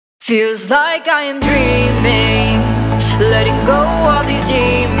Feels like I am dreaming, letting go of these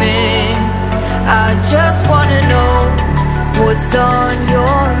demons. I just wanna know what's on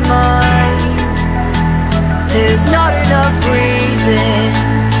your mind. There's not enough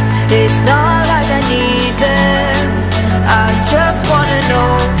reasons, it's not like I need them. I just wanna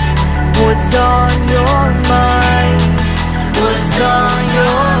know what's on your mind. What's on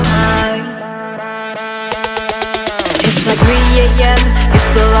your mind? It's like 3 AM, you're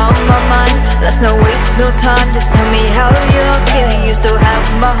still on my mind. Let's not waste no time, just tell me how you're feeling. You still have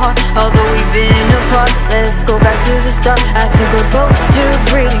my heart, although we've been apart. Let's go back to the start, I think we're both too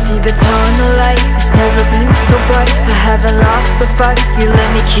brief. See the tunnel light, it's never been so bright. I haven't lost the fight, you let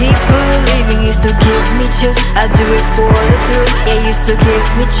me keep believing. You still give me chills, I do it for the thrill. Yeah, you still give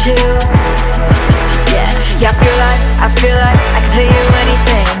me chills. Yeah, I feel like I can tell you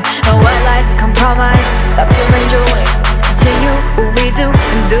anything. No white lies, compromise, just stop your angel wings. Let's continue what we do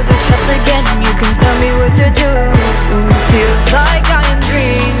and build the trust again. You can tell me what to do. Feels like I am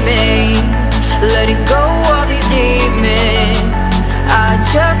dreaming, letting go of these demons. I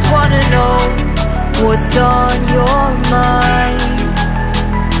just wanna know what's on your mind.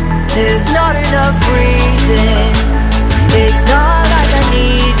 There's not enough reasons, it's not like I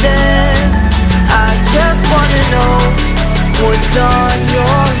need them. I just wanna know what's on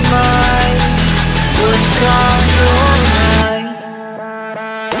your mind. What's on your mind?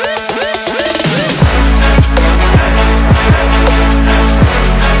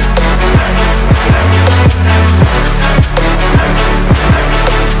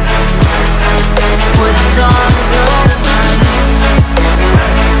 What's on your mind?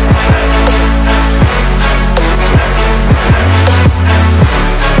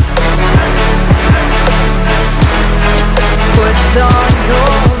 What's on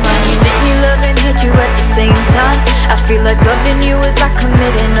your mind? You make me love and hate you at the same time. I feel like loving you is like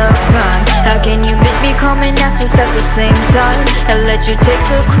committing a crime. How can you make me come and act just at the same time and let you take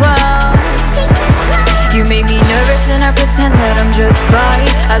the crown? You made me nervous and I pretend that I'm just fine.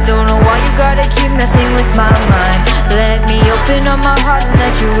 I don't know why you gotta keep messing with my mind. Let me open up my heart and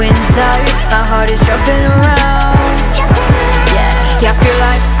let you inside. My heart is jumping around. Yeah, I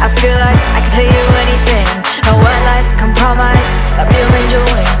feel like I can tell you anything. No white lies, compromise, just stop your angel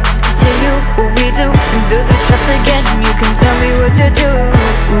wings. Let's continue what we do and build the trust again. You can tell me what to do.